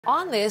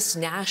On this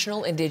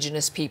National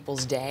Indigenous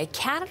Peoples Day,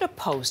 Canada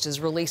Post is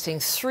releasing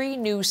 3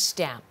 new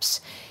stamps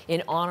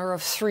in honor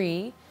of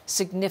 3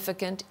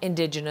 significant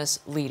Indigenous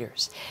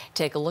leaders.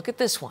 Take a look at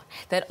this one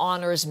that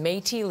honors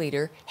Métis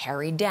leader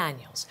Harry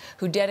Daniels,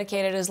 who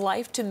dedicated his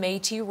life to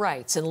Métis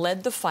rights and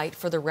led the fight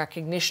for the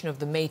recognition of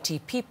the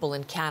Métis people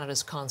in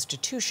Canada's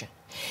Constitution.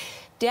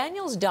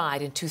 Daniels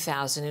died in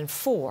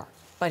 2004,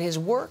 but his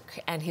work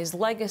and his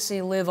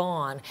legacy live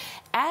on,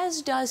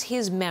 as does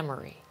his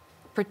memory,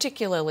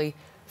 particularly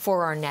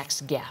for our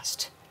next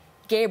guest,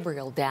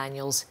 Gabriel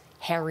Daniels,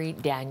 Harry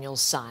Daniels'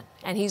 son.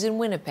 And he's in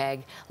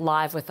Winnipeg,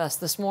 live with us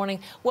this morning.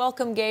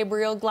 Welcome,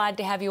 Gabriel. Glad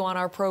to have you on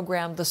our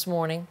program this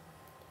morning.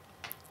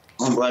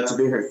 I'm glad to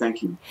be here.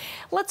 Thank you.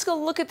 Let's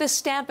go look at this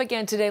stamp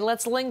again today.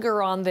 Let's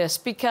linger on this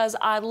because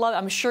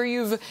I'm sure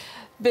you've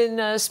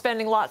been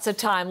spending lots of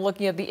time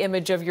looking at the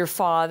image of your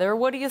father.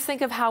 What do you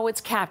think of how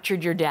it's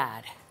captured your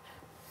dad?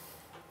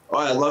 Oh,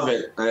 I love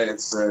it.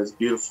 It's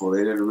beautiful.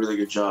 They did a really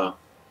good job.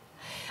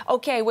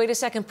 Okay, wait a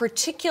second,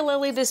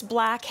 particularly this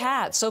black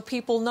hat, so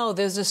people know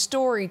there's a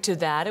story to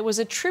that. It was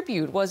a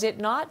tribute, was it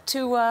not,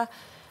 to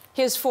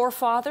his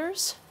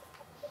forefathers?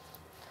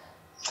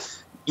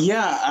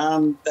 Yeah,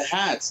 the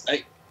hats.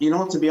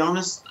 To be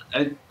honest,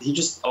 he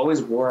just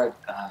always wore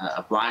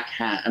a black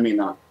hat. I mean,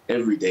 not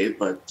every day,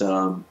 but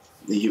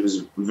he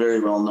was very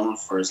well known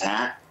for his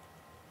hat.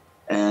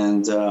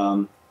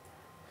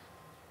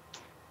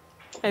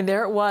 And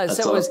there it was.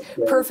 So it was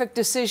perfect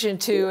decision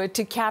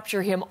to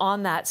capture him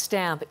on that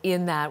stamp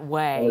in that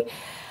way.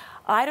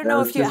 I don't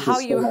know if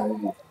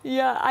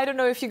I don't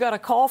know if you got a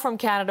call from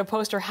Canada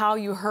Post or how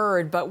you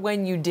heard, but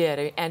when you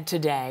did and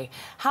today,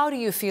 how do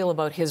you feel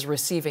about his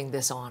receiving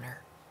this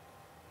honor?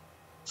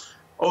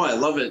 Oh, I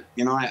love it.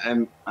 You know,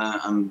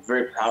 I'm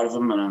very proud of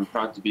him, and I'm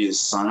proud to be his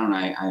son. And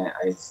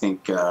I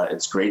think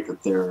it's great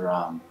that they're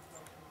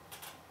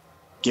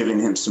giving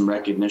him some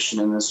recognition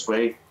in this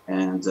way.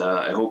 And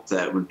I hope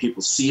that when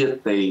people see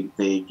it, they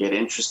get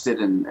interested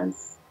and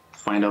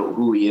find out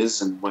who he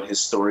is and what his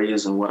story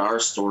is and what our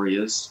story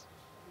is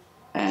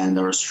and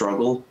our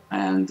struggle.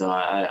 And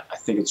I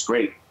think it's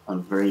great.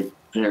 I'm very,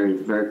 very,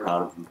 very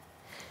proud of him.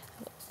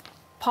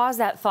 Pause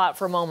that thought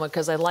for a moment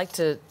because I'd like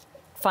to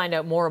find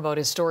out more about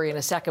his story in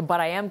a second, but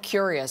I am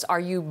curious. Are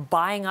you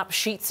buying up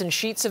sheets and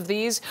sheets of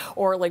these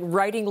or like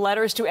writing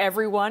letters to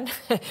everyone,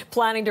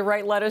 planning to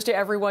write letters to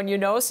everyone you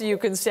know so you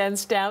can send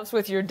stamps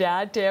with your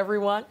dad to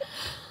everyone?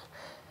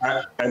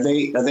 Are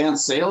they on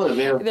sale?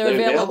 They're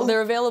available.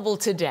 They're available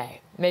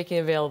today, making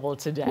available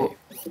today.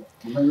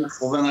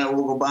 Well, then I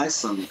will go buy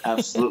some,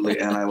 absolutely,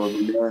 and I will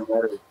be mailing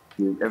letters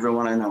to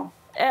everyone I know.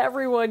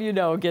 Everyone you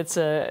know gets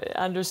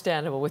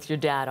understandable with your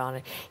dad on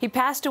it. He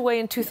passed away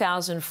in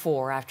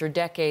 2004 after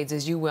decades,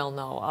 as you well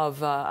know,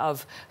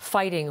 of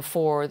fighting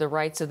for the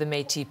rights of the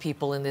Métis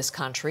people in this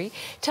country.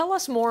 Tell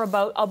us more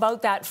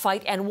about that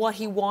fight and what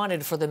he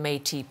wanted for the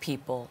Métis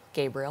people,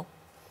 Gabriel.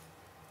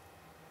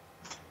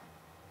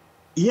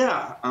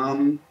 Yeah,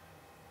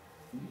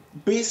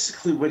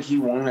 basically what he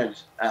wanted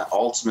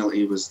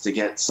ultimately was to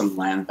get some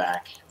land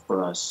back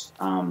for us.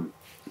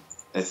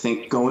 I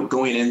think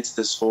going into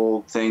this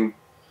whole thing,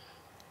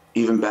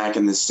 even back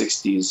in the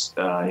 60s,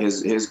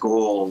 his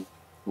goal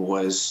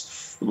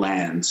was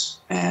land.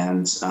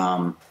 And,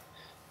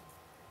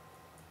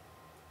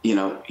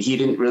 he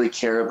didn't really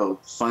care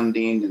about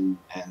funding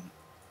and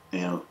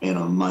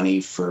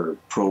money for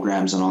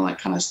programs and all that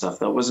kind of stuff.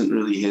 That wasn't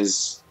really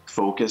his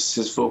focus.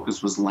 His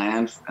focus was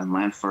land and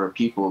land for our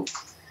people.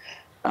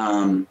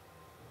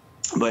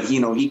 But,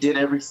 he did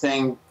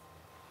everything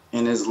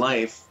in his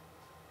life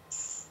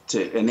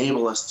to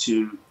enable us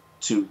to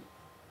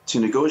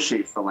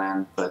negotiate for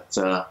land, but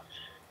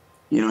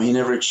he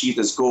never achieved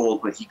his goal,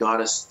 but he got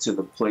us to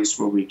the place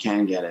where we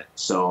can get it.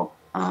 So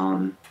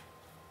and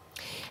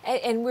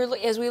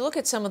as we look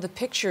at some of the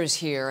pictures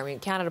here, I mean,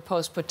 Canada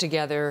Post put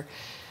together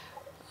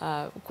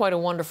quite a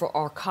wonderful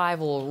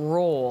archival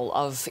roll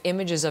of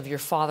images of your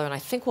father, and I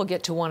think we'll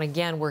get to one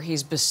again where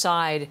he's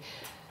beside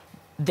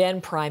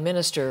then Prime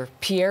Minister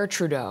Pierre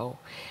Trudeau,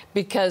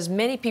 because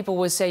many people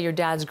would say your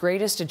dad's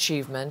greatest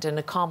achievement and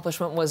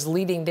accomplishment was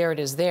leading There It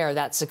Is There,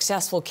 that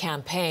successful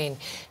campaign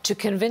to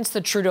convince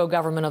the Trudeau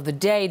government of the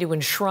day to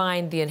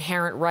enshrine the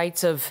inherent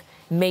rights of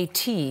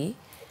Métis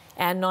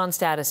and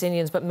non-status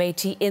Indians, but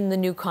Métis in the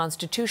new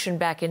Constitution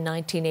back in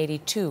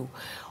 1982.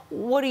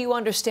 What do you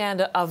understand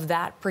of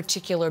that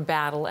particular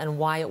battle and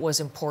why it was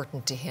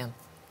important to him?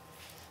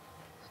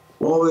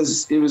 Well,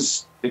 it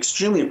was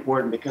extremely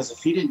important because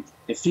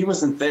if he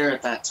wasn't there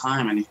at that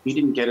time, and if he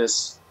didn't get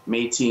us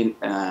Métis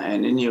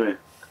and Inuit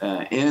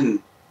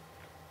in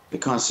the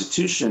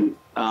Constitution,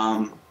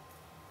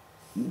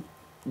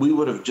 we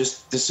would have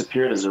just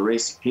disappeared as a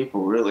race of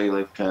people,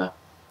 really.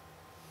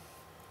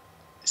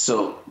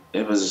 So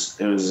it was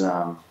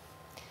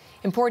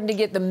important to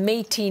get the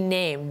Métis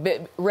name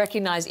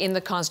recognized in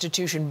the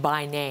Constitution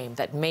by name.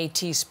 That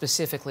Métis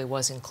specifically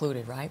was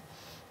included, right?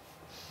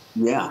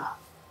 Yeah.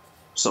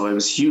 So it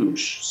was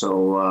huge.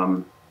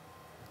 So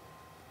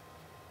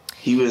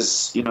he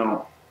was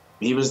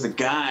the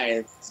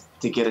guy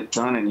get it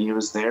done, and he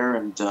was there,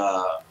 and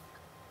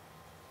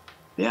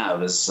yeah, it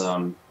was. I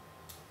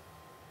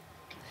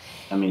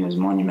mean, it was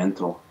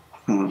monumental.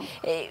 Do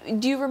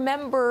you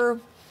remember?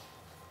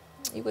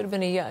 He would have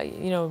been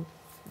a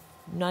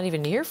not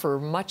even here for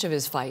much of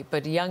his fight,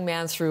 but a young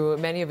man through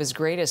many of his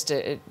greatest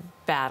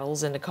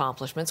battles and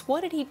accomplishments.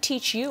 What did he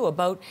teach you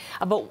about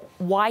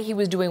why he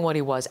was doing what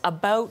he was,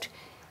 about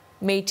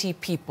Métis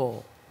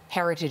people,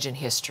 heritage and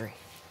history?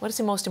 What is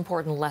the most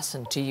important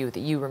lesson to you that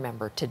you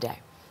remember today?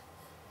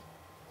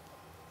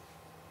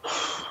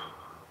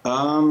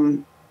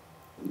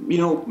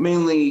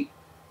 Mainly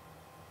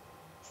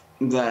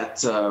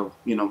that,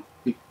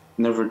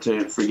 never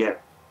to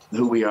forget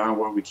who we are,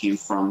 where we came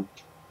from,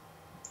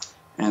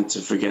 and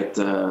to forget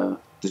the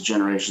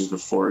generations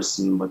before us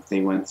and what they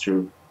went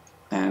through,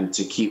 and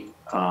to keep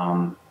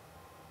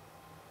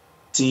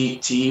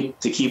to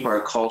keep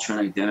our culture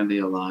and identity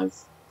alive,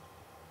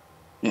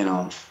 and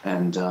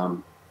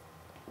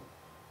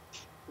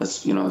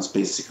that's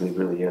basically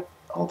really it,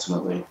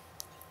 ultimately,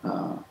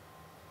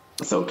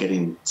 without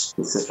getting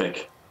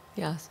specific.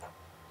 Yes.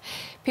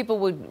 People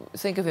would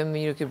think of him,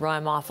 you could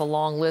rhyme off a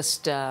long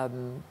list,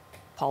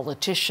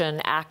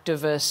 politician,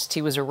 activist.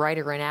 He was a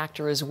writer and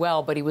actor as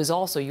well, but he was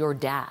also your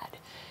dad,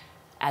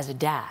 as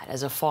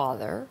a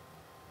father.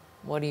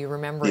 What do you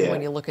remember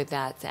when you look at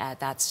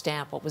that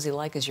stamp? What was he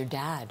like as your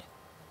dad?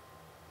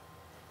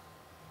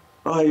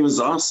 Oh, he was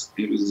awesome.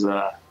 He was,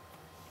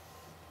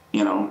 we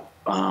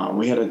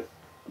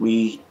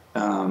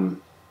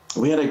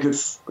had a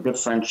good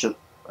friendship.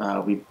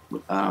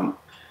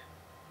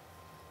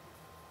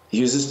 He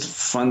was just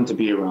fun to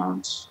be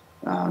around.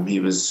 He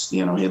was,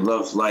 he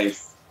loved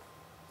life.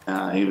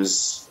 He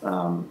was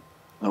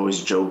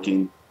always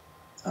joking.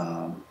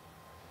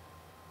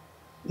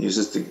 He was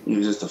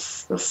just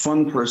a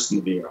fun person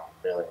to be around,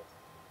 really.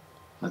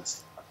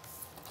 That's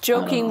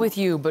joking with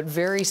you, but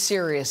very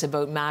serious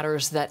about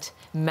matters that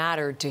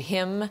mattered to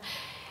him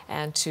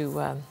and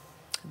to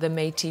the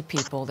Métis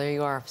people. There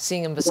you are,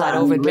 seeing him beside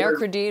Ovid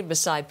Mercredi,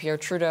 beside Pierre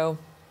Trudeau,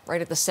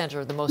 right at the center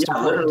of the most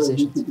important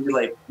decisions. He could be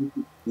like,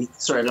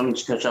 sorry, I don't mean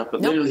to cut you off,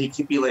 but literally he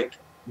could be like,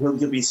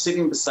 he'll be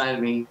sitting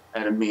beside me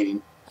at a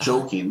meeting,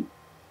 joking,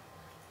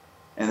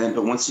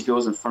 but once he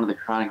goes in front of the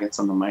crowd and gets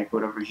on the mic,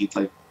 whatever, he'd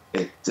like,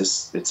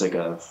 it's like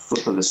a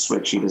flip of the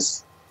switch. He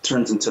just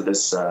turns into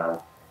this,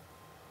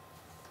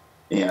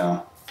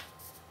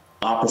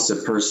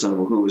 opposite person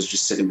who was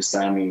just sitting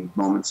beside me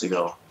moments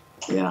ago.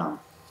 Yeah.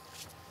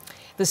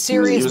 The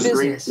serious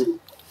business.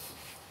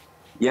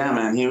 Yeah,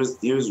 man, he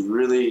was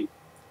really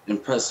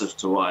impressive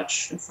to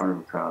watch in front of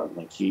a crowd.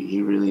 Like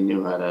he really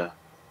knew how to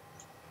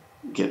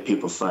get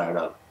people fired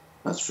up.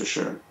 That's for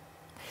sure.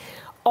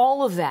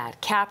 All of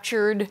that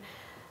captured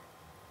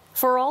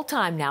for all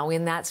time now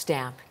in that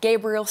stamp.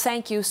 Gabriel,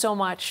 thank you so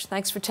much.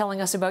 Thanks for telling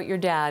us about your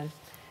dad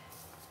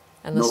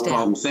and the stamp. No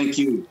problem. Thank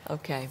you.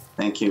 Okay.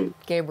 Thank you.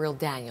 Gabriel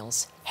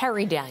Daniels,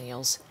 Harry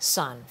Daniels'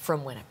 son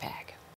from Winnipeg.